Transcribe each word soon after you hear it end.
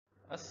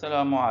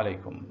Assalamu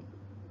alaikum.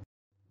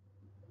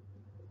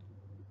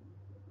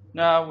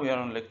 Now we are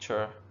on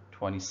lecture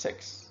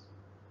 26,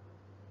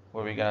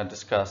 where we're going to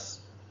discuss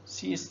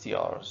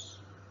CSTRs.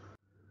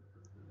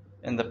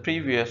 In the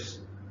previous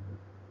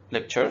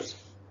lectures,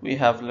 we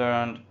have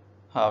learned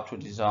how to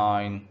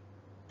design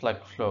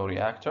plug flow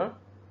reactor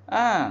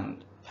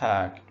and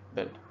packed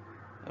bed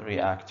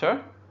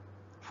reactor.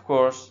 Of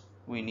course,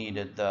 we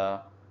needed the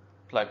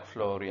plug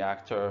flow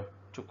reactor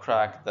to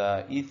crack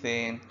the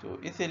ethane to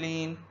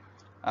ethylene,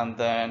 and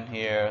then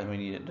here we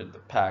needed the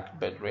packed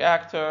bed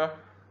reactor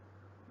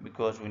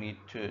because we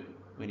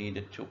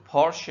needed to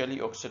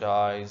partially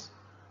oxidize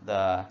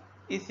the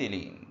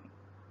ethylene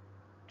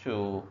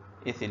to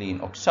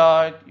ethylene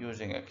oxide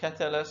using a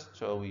catalyst.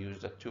 So we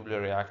used a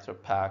tubular reactor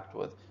packed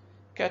with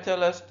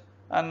catalyst,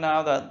 and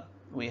now that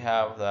we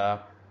have the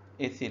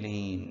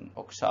ethylene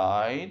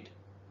oxide,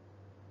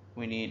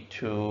 we need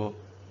to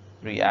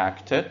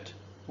react it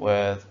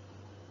with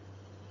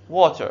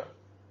water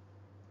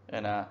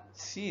in a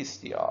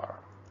CSTR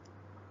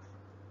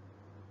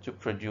to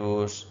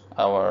produce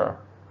our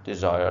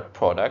desired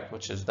product,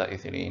 which is the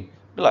ethylene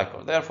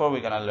glycol. Therefore,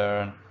 we're going to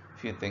learn a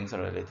few things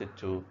related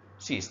to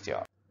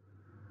CSTR.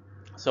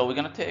 So we're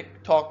going to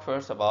talk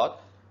first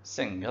about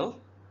single,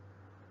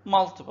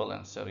 multiple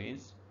in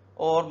series,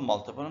 or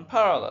multiple in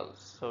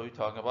parallels. So we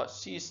talk about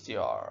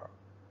CSTR.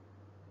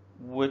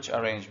 Which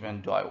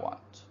arrangement do I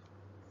want?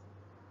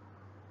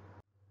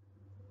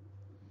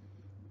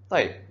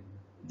 Type.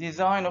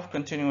 Design of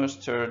continuous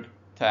stirred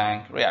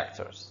tank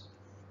reactors.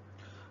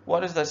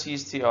 What is the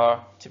CSTR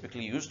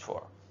typically used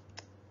for?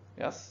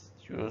 Yes,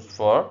 it's used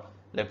for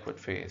liquid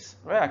phase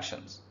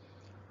reactions.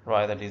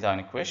 Write the design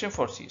equation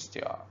for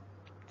CSTR.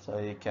 So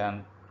you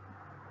can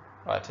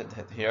write it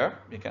here.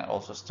 You can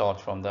also start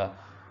from the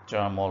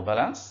general mole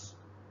balance.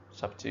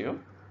 It's up to you.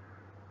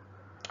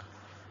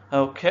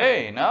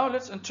 Okay, now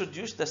let's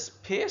introduce the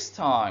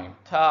space-time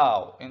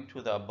tau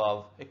into the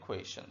above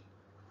equation.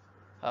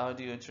 How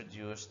do you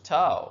introduce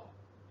tau?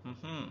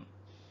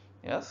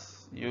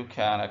 Yes, you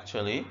can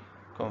actually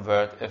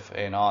convert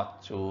FA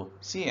naught to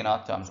CA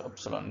naught times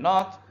epsilon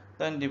naught,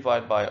 then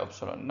divide by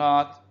epsilon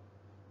naught,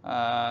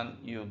 and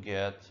you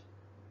get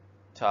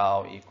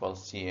tau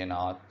equals CA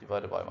naught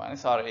divided by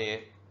minus RA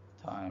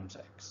times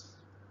X.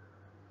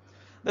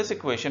 This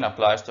equation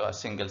applies to a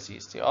single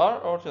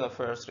CSTR or to the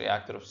first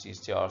reactor of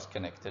CSTRs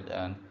connected.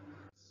 And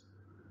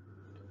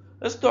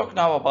let's talk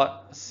now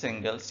about a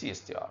single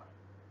CSTR.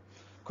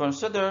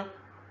 Consider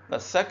the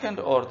second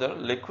order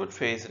liquid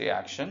phase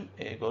reaction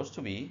A goes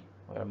to B,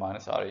 where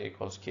minus RA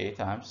equals K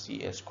times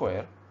CA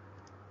square.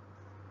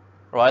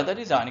 Write the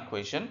design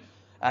equation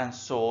and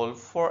solve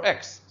for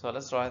X. So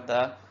let's write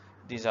the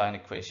design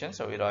equation.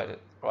 So we write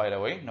it right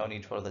away, no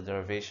need for the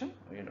derivation.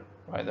 We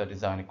write the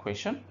design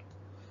equation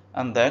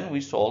and then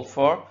we solve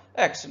for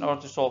X. In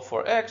order to solve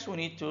for X, we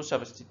need to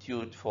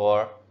substitute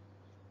for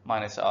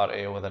minus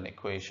RA with an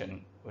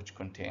equation which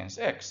contains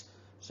X.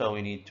 So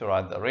we need to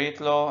write the rate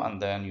law and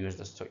then use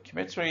the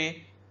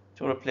stoichiometry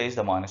to replace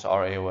the minus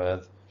RA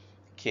with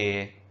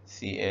K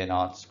CA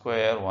naught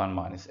square 1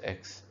 minus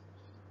X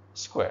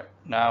square.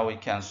 Now we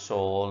can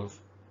solve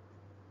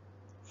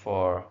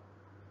for,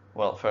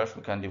 well, first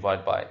we can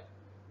divide by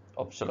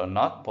epsilon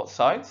naught both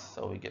sides.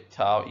 So we get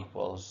tau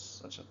equals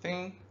such a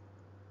thing.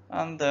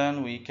 And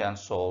then we can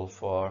solve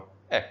for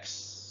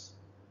X.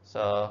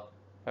 So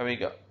here we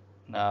go.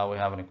 Now we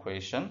have an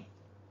equation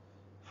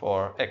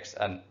for X,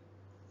 an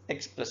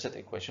explicit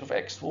equation of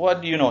X.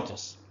 What do you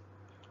notice?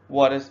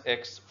 What is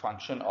X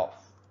function of?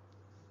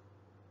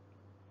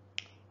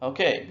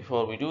 Okay,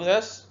 before we do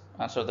this,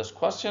 answer this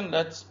question,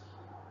 let's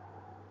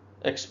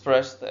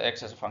express the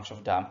X as a function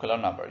of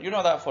Dampcolor number. You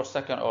know that for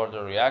second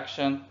order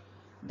reaction,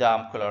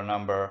 Dampcolor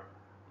number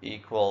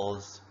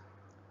equals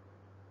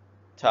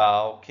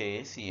tau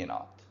K C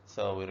naught.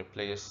 So we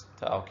replace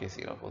tau K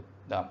C naught with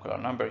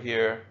Dampcolor number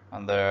here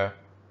and there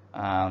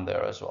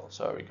as well.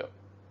 So there we go.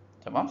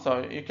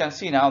 So you can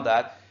see now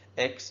that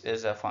X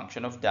is a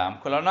function of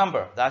Dampcolor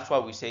number. That's why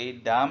we say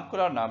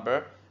Dampcolor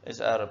number is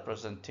a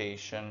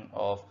representation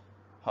of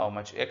how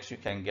much X you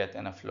can get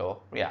in a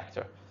flow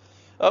reactor.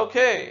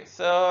 Okay,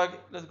 so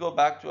let's go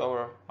back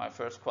to my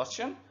first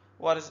question.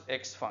 What is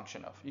X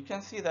function of? You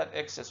can see that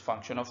X is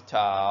function of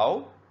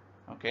tau.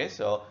 Okay,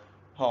 so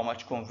how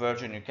much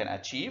conversion you can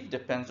achieve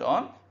depends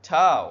on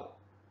tau,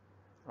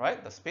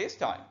 right? The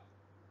space-time,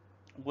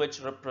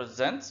 which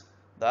represents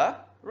the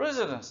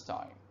residence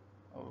time.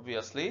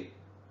 Obviously,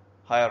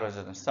 higher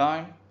residence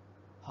time,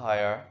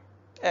 higher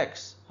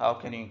X. How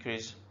can you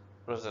increase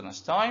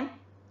residence time?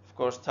 Of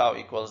course, tau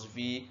equals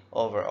V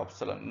over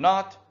epsilon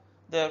naught.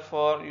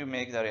 Therefore, you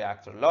make the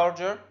reactor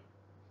larger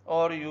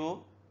or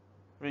you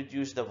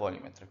reduce the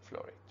volumetric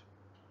flow rate.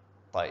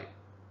 Type.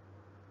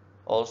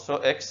 Also,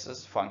 X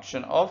is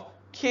function of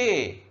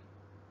K.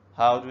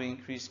 How do we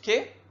increase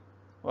K?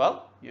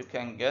 Well, you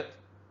can get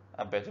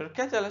a better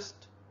catalyst,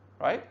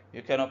 right?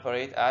 You can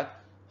operate at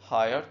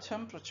higher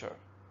temperature.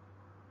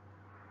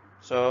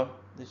 So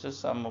this is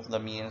some of the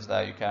means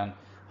that you can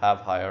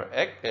have higher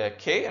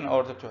K in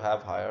order to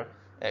have higher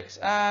x,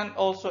 and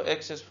also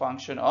x is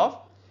function of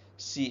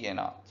CA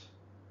naught.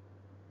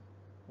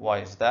 Why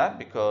is that?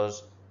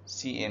 Because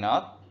CA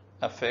naught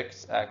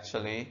affects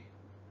actually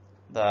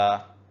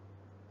the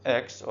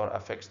x, or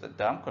affects the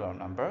damp column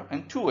number,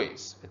 in two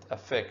ways. It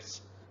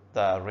affects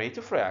the rate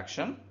of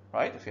reaction,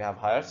 right? If you have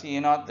higher CA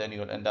naught, then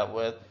you'll end up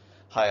with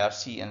higher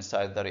C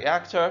inside the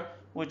reactor,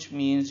 which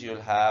means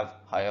you'll have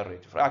higher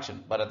rate of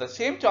reaction. But at the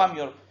same time,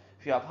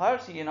 if you have higher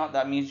CA naught,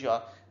 that means you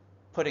are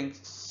putting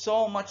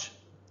so much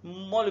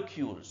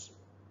molecules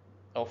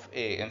of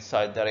A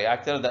inside the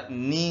reactor that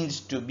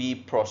needs to be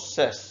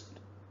processed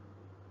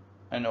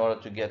in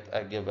order to get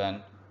a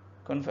given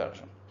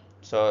conversion.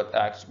 So it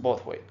acts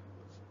both ways.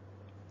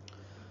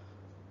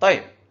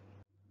 طيب.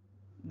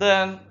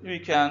 Then we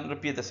can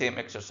repeat the same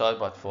exercise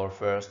but for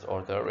first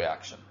order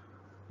reaction.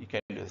 You can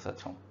do this at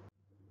home.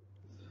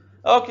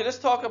 Okay, let's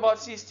talk about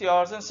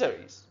CSTRs and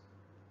series.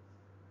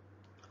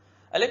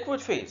 A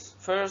liquid phase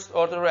first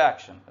order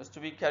reaction is to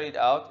be carried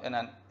out in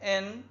an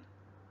n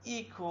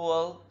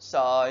equal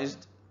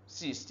sized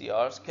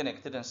CSTRs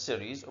connected in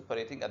series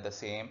operating at the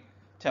same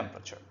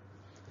temperature.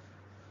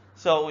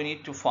 So we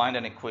need to find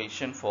an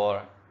equation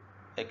for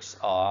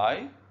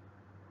xi,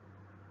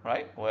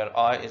 right, where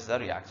I is the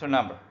reactor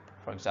number.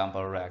 For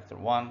example, reactor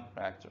 1,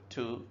 reactor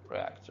 2,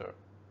 reactor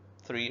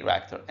 3,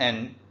 reactor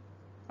n,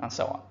 and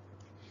so on.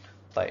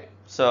 Right.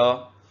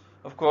 So,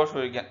 of course,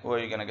 where you're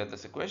going to get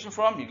this equation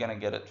from? You're going to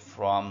get it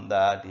from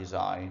the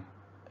design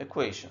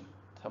equation.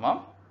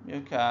 Tamam?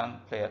 You can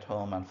play at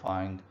home and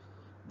find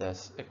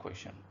this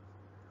equation.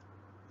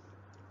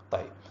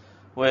 Right.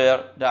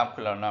 Where the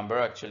molecular number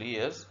actually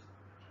is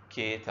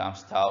K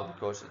times tau,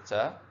 because it's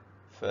a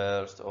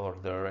first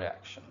order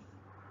reaction.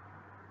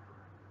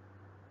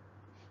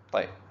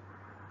 Right.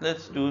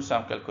 Let's do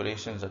some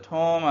calculations at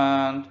home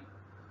and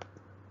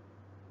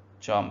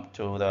jump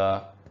to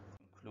the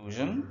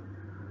conclusion.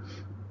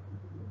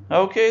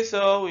 Okay,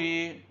 so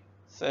we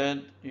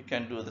said you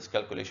can do this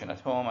calculation at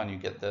home and you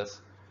get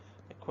this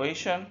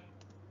equation.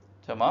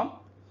 Tamam.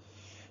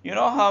 You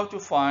know how to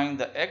find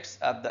the x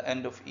at the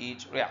end of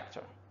each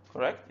reactor,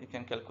 correct? You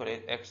can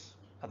calculate x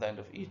at the end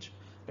of each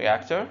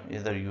reactor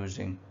either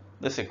using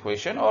this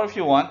equation, or if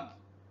you want,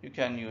 you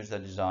can use the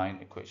design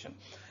equation.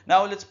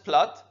 Now let's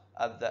plot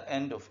at the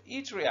end of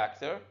each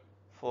reactor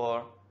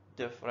for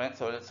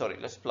different,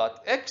 let's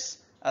plot x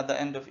at the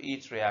end of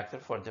each reactor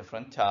for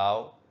different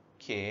tau,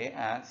 K,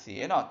 and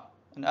CA naught.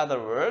 In other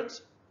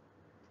words,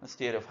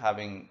 instead of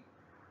having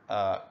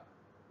a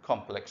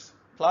complex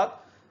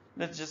plot,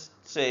 let's just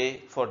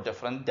say for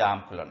different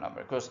Damköhler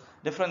number, because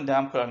different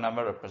Damköhler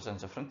number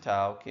represents different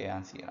tau, K,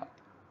 and CA naught,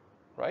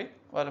 right?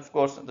 But of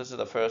course, this is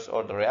the first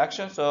order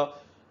reaction, so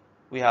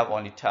we have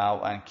only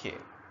tau and K.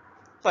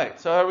 Right,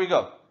 so here we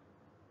go.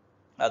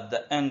 At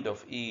the end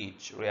of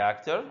each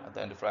reactor, at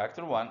the end of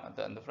reactor 1, at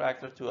the end of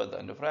reactor 2, at the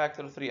end of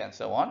reactor 3, and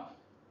so on.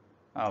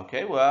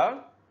 Okay, we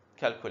are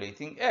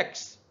calculating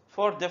x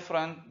for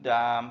different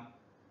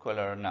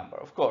Damköhler number.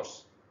 Of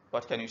course,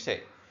 what can you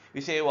say?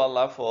 You say,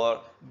 well,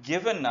 for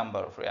given number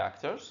of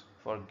reactors,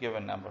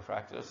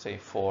 say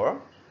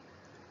 4,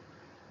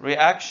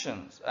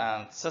 reactions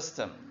and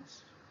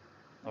systems,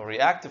 or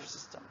reactive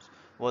systems,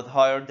 with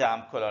higher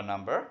Damköhler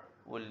number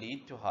will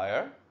lead to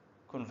higher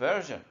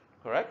conversion.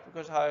 Correct?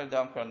 Because higher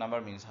Damköhler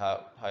number means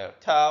higher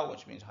tau,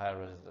 which means higher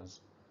residence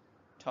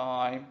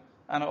time,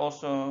 and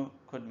also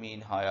could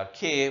mean higher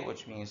K,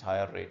 which means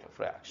higher rate of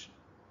reaction.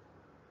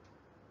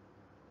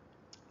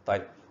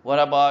 Right. What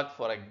about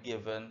for a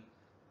given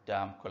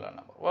Damköhler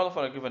number? Well,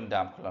 for a given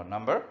Damköhler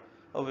number,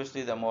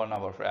 obviously the more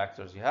number of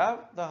reactors you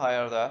have, the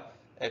higher the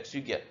x you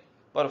get.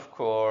 But of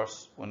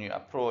course, when you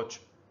approach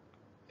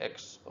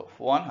x of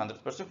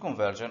 100%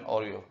 conversion,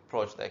 or you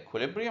approach the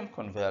equilibrium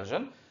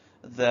conversion,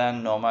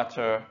 then no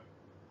matter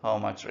how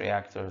much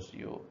reactors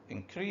you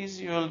increase,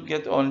 you will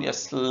get only a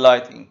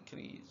slight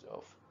increase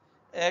of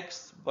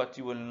x, but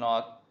you will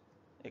not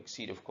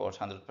exceed, of course,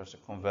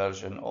 100%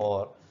 conversion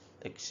or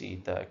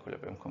exceed the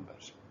equilibrium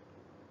conversion.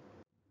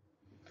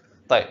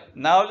 Right.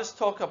 Now let's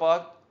talk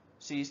about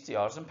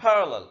CSTRs and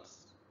parallels.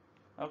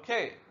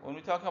 Okay, when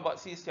we talk about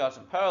CSTRs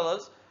and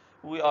parallels,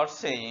 we are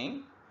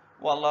saying,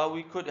 well,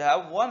 we could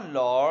have one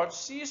large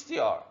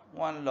CSTR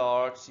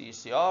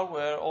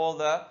where all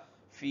the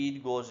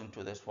feed goes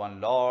into this one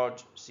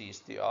large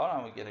CSTR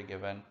and we get a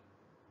given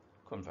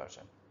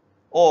conversion.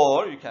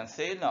 Or you can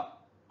say, no,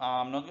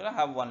 I'm not going to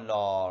have one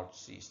large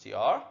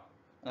CSTR.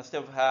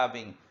 Instead of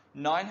having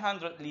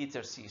 900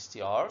 liter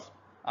CSTRs,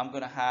 I'm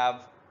going to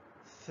have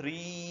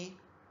 300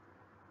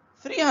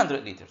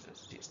 liters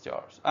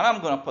CSTRs, and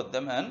I'm going to put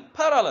them in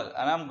parallel,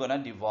 and I'm going to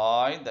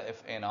divide the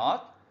FA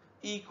naught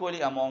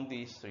equally among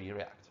these three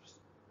reactors.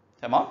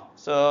 Tamam?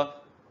 So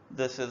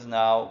this is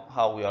now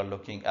how we are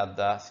looking at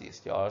the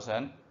CSTRs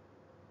and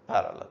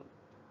parallel.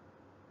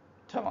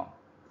 Tamam.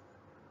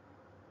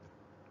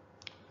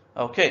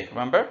 Okay,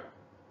 remember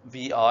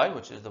VI,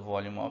 which is the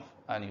volume of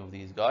any of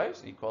these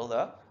guys, equal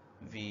the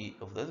V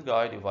of this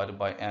guy divided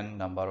by n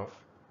number of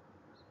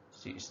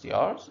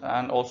CSTRs,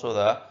 and also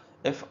the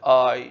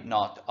Fi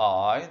naught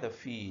I, the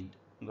feed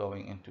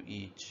going into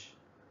each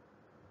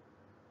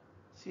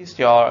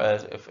CSTR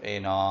is FA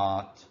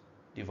naught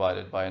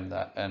divided by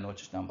n,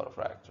 which is number of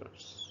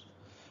reactors.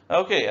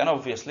 Okay, and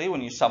obviously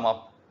when you sum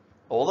up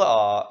all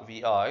the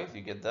VIs, you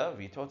get the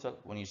V total.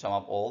 When you sum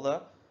up all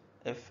the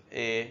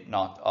FA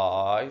naught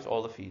I's,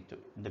 all the feed to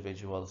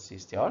individual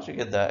CSTRs, you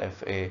get the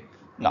FA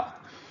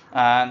naught.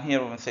 And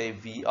here when we say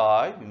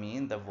VI, we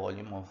mean the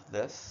volume of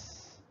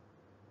this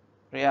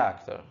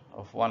reactor,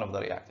 of one of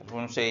the reactors.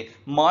 When we say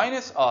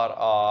minus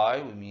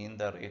RI, we mean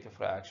the rate of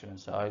reaction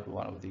inside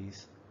one of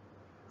these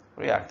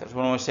reactors.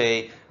 When we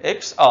say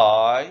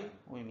XI,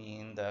 we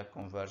mean the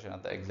conversion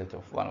at the exit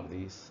of one of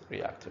these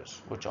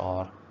reactors, which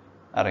are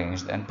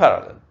arranged in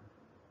parallel.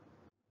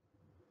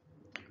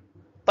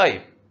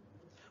 طيب.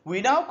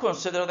 We now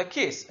consider the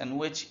case in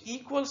which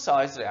equal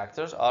sized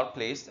reactors are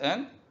placed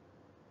in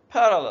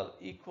parallel,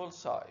 equal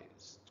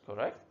sized,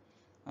 correct?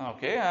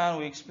 Okay, and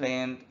we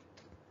explained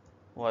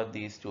what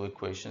these two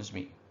equations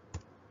mean.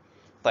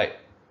 طيب.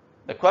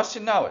 The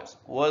question now is,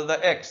 will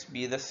the X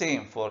be the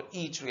same for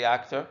each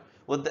reactor?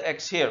 Would the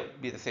X here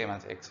be the same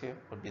as X here?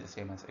 Would be the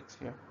same as X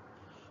here?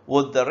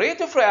 Would the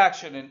rate of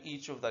reaction in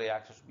each of the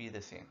reactors be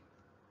the same?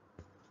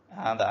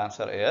 And the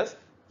answer is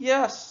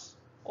yes.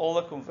 All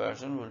the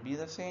conversion will be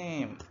the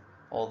same.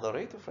 All the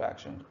rate of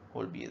reaction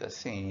will be the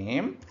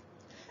same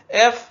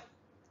if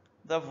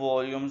the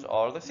volumes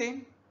are the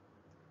same.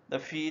 The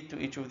feed to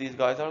each of these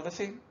guys are the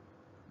same.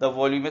 The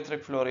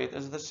volumetric flow rate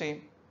is the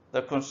same.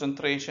 The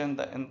concentration,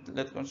 the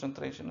inlet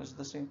concentration is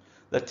the same.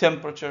 The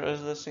temperature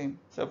is the same.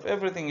 So if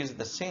everything is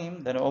the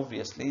same, then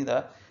obviously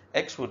the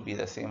X would be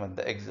the same at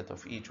the exit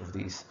of each of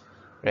these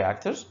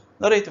reactors.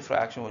 The rate of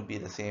reaction would be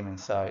the same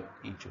inside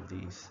each of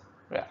these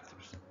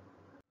reactors.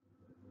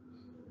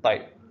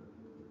 Right.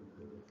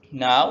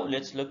 Now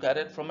let's look at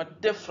it from a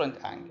different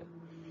angle.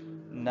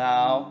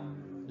 Now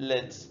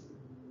let's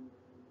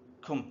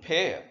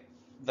compare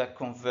the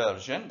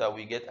conversion that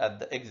we get at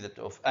the exit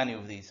of any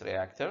of these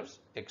reactors,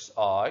 Xi,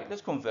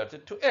 let's convert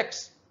it to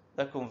X,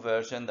 the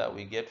conversion that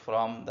we get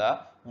from the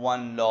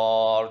one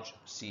large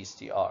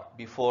CSTR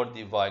before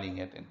dividing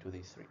it into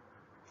these three.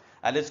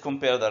 And let's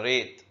compare the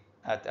rate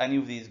at any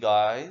of these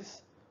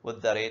guys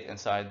with the rate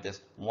inside this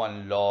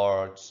one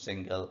large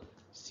single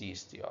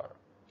CSTR.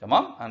 Come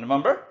on, and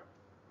remember,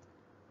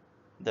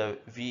 the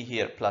V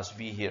here plus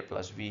V here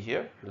plus V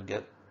here, you'll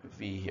get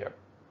V here.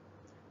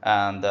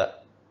 And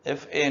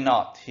FA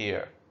naught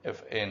here,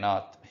 FA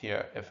naught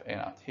here, FA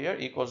naught here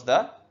equals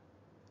the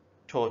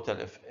total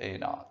FA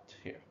naught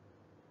here.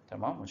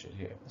 Tamam, which is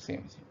here, the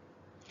same as here.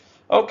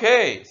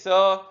 Okay,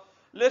 so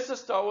let's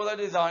start with a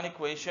design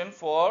equation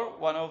for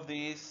one of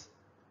these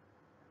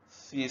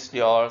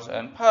CSTRs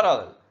and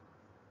parallel,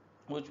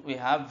 which we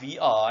have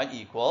VI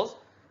equals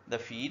the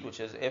feed, which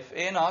is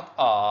FA naught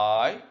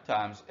I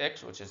times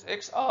X, which is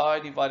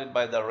XI, divided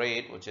by the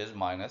rate, which is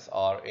minus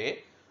RA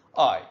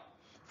I.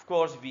 Of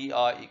course,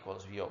 VI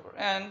equals V over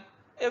N.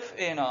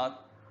 FA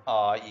naught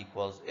I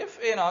equals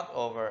FA naught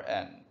over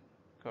N.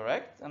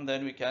 Correct? And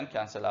then we can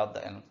cancel out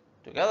the N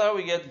together.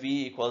 We get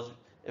V equals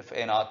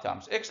FA naught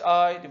times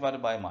XI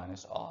divided by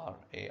minus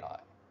RAI.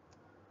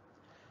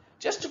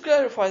 Just to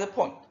clarify the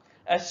point,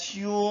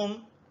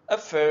 assume a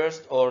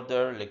first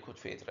order liquid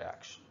phase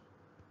reaction.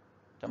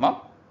 Tamam?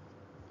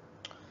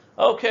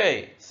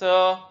 Okay,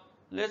 so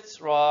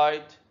let's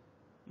write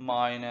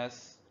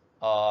minus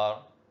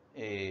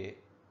RAI.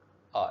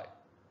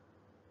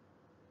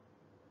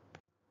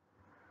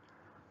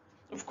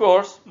 Of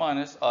course,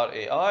 minus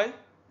RAI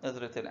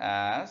is written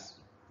as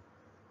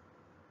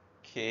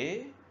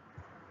Ki,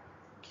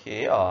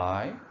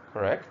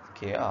 correct?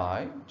 Ki,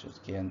 which is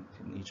K in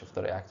each of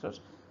the reactors.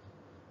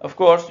 Of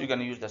course, you're going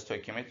to use the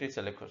stoichiometry. It's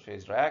a liquid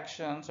phase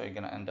reaction, so you're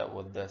going to end up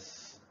with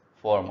this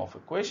form of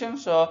equation.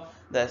 So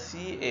the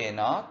Ca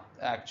naught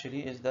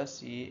actually is the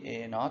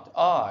Ca naught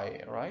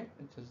I, right?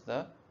 It is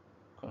the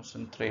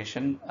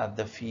concentration at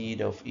the feed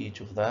of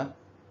each of the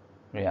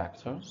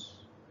reactors.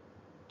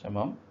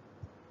 Tamam.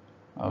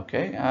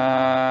 Okay,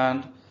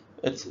 and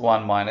it's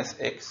 1 minus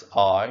Xi,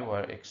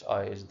 where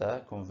Xi is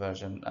the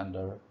conversion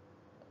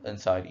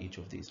inside each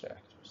of these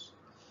reactors.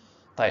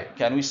 Right.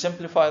 Can we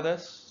simplify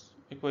this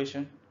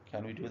equation?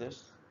 Can we do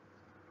this?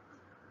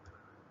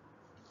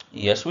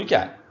 Yes, we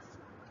can.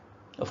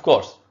 Of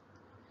course.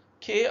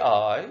 Ki,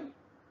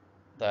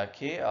 the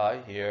Ki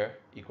here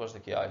equals the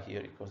Ki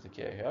here equals the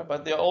Ki here,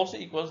 but they also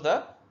equals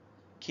the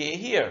K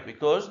here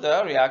because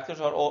the reactors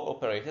are all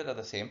operated at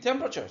the same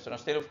temperature. So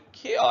instead of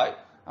Ki,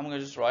 I'm going to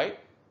just write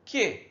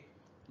K.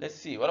 Let's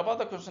see. What about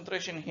the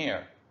concentration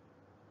here?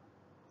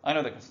 I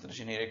know the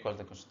concentration here equals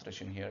the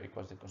concentration here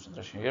equals the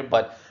concentration here,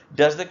 but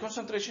does the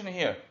concentration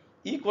here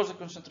equals the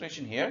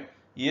concentration here?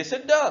 Yes,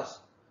 it does.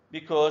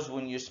 Because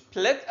when you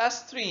split a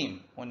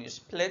stream,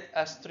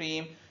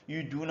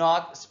 you do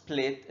not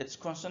split its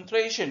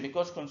concentration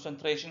because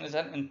concentration is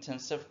an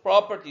intensive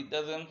property. It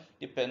doesn't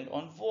depend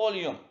on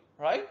volume,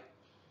 right?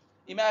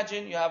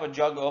 Imagine you have a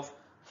jug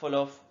full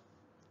of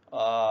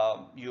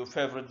your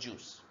favorite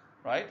juice,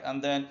 right?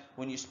 And then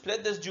when you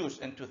split this juice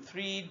into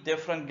 3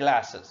 different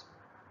glasses,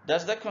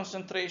 does the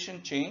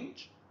concentration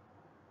change?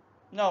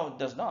 No, it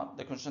does not.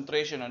 The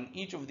concentration on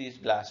each of these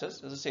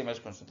glasses is the same as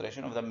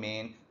concentration of the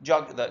main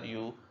jug that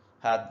you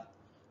had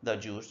the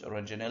juice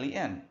originally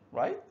in,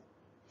 right?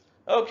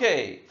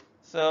 Okay,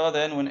 so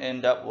then we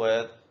end up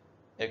with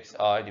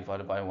xi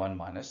divided by 1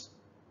 minus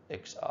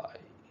xi.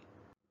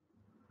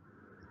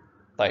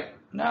 Right,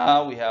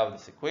 now we have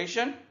this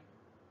equation,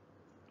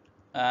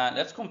 and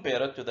let's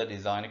compare it to the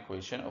design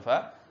equation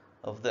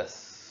of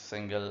this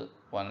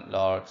one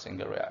large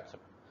single reactor.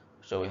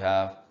 So we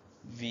have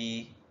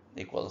V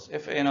equals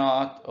FA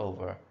naught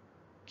over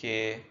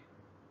K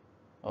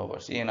over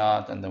C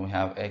naught, and then we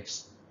have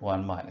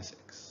X1 minus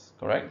X,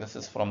 correct? This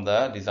is from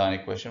the design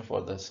equation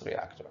for this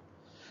reactor.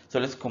 So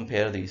let's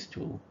compare these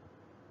two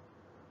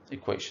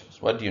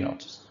equations. What do you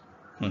notice?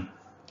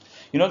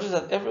 You notice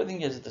that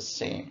everything is the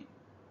same,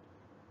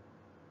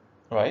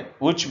 right?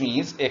 Which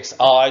means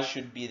Xi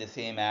should be the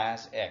same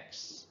as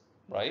X,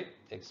 right?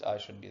 Xi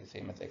should be the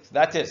same as X.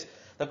 That is,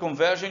 the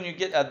conversion you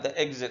get at the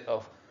exit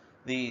of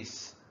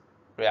these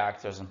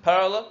reactors in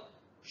parallel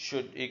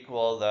should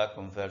equal the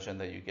conversion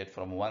that you get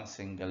from one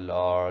single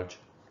large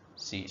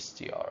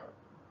CSTR,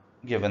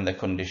 given the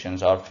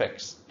conditions are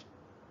fixed.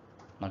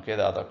 Okay,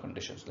 the other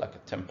conditions like a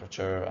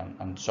temperature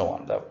and so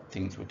on, the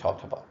things we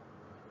talked about.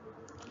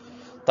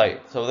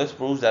 Right, so this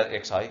proves that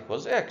Xi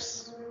equals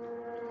X.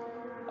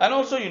 And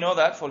also you know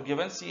that for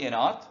given C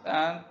naught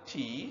and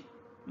T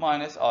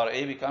minus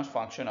RA becomes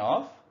function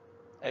of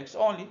X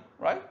only,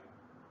 right?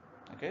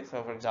 Okay,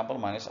 so for example,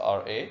 minus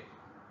RA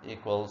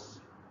equals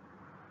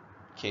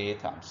K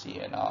times C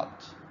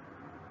naught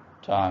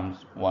times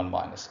 1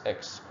 minus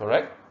X,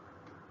 correct?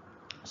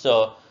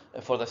 So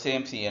for the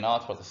same C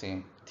naught, for the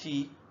same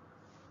T,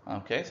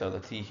 okay, so the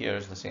T here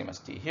is the same as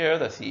T here,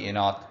 the C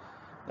naught,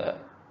 the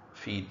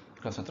feed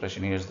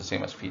concentration here is the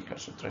same as feed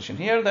concentration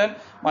here, then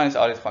minus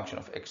R is a function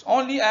of X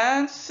only,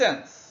 and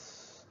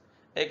since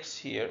X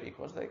here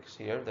equals the X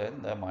here,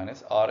 then the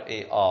minus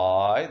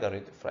RAI, the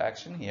rate of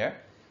fraction here,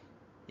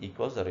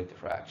 equals the rate of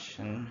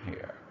fraction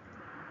here.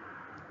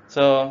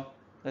 So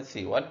let's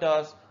see, what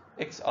does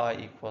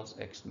Xi equals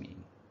X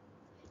mean?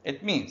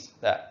 It means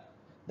that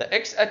the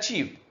X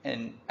achieved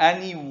in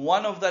any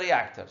one of the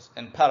reactors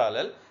in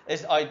parallel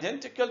is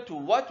identical to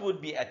what would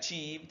be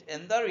achieved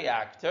in the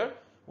reactor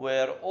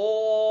where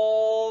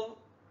all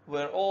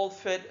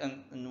fit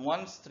in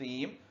one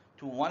stream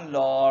to one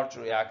large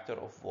reactor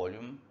of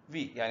volume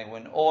V. Yani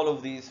when all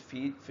of these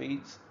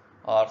feeds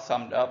are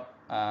summed up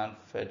and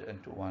fed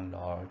into one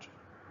large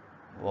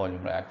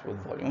volume reactor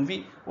with volume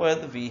V, where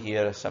the V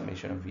here is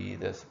summation of V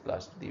this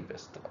plus D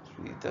this plus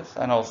V this,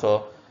 and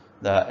also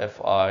the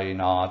Fi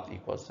naught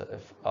equals to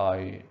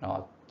Fi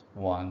naught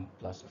 1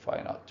 plus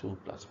Fi naught 2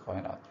 plus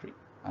Fi naught 3,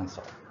 and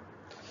so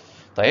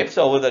on.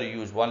 So whether you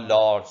use one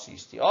large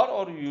CSTR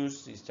or you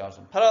use CSTRs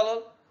in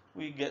parallel,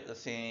 we get the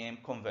same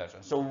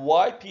conversion. So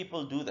why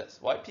people do this?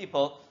 Why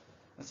people,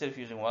 instead of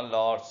using one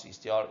large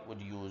CSTR,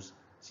 would use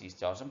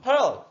CSTRs in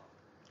parallel?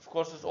 Of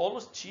course, it's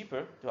always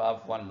cheaper to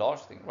have one large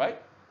thing, right?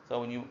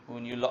 So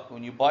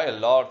when you buy a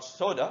large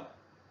soda,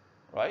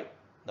 right,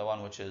 the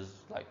one which is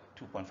like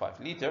 2.5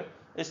 liter,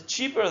 is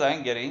cheaper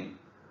than getting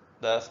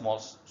the small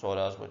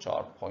sodas which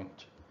are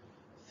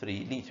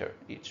 0.3 liter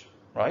each,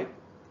 right,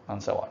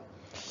 and so on.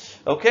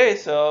 Okay,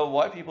 so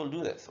why people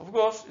do this? Of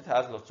course, it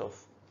has lots of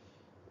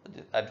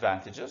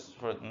advantages.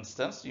 For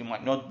instance, you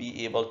might not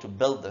be able to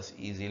build this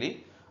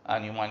easily,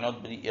 and you might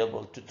not be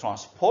able to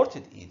transport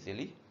it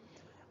easily.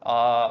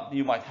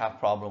 You might have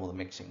problem with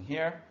mixing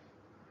here.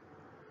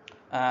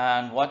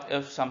 And what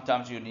if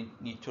sometimes you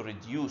need to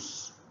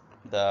reduce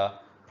the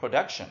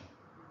production,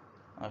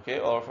 okay?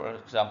 Or for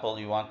example,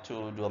 you want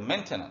to do a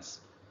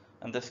maintenance.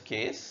 In this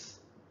case,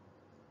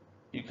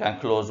 you can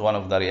close one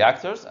of the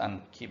reactors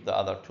and keep the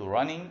other two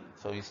running,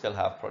 so you still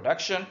have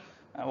production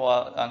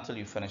until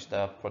you finish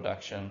the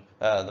production,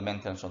 the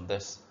maintenance on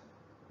this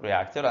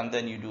reactor, and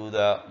then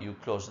you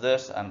close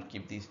this and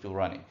keep these two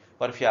running.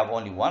 But if you have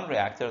only one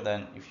reactor,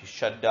 then if you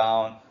shut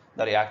down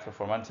the reactor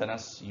for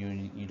maintenance,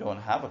 you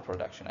don't have a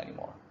production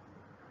anymore.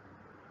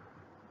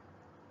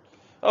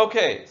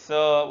 Okay,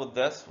 so with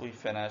this we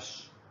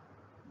finish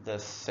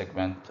this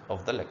segment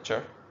of the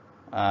lecture,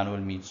 and we'll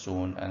meet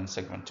soon in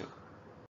segment 2.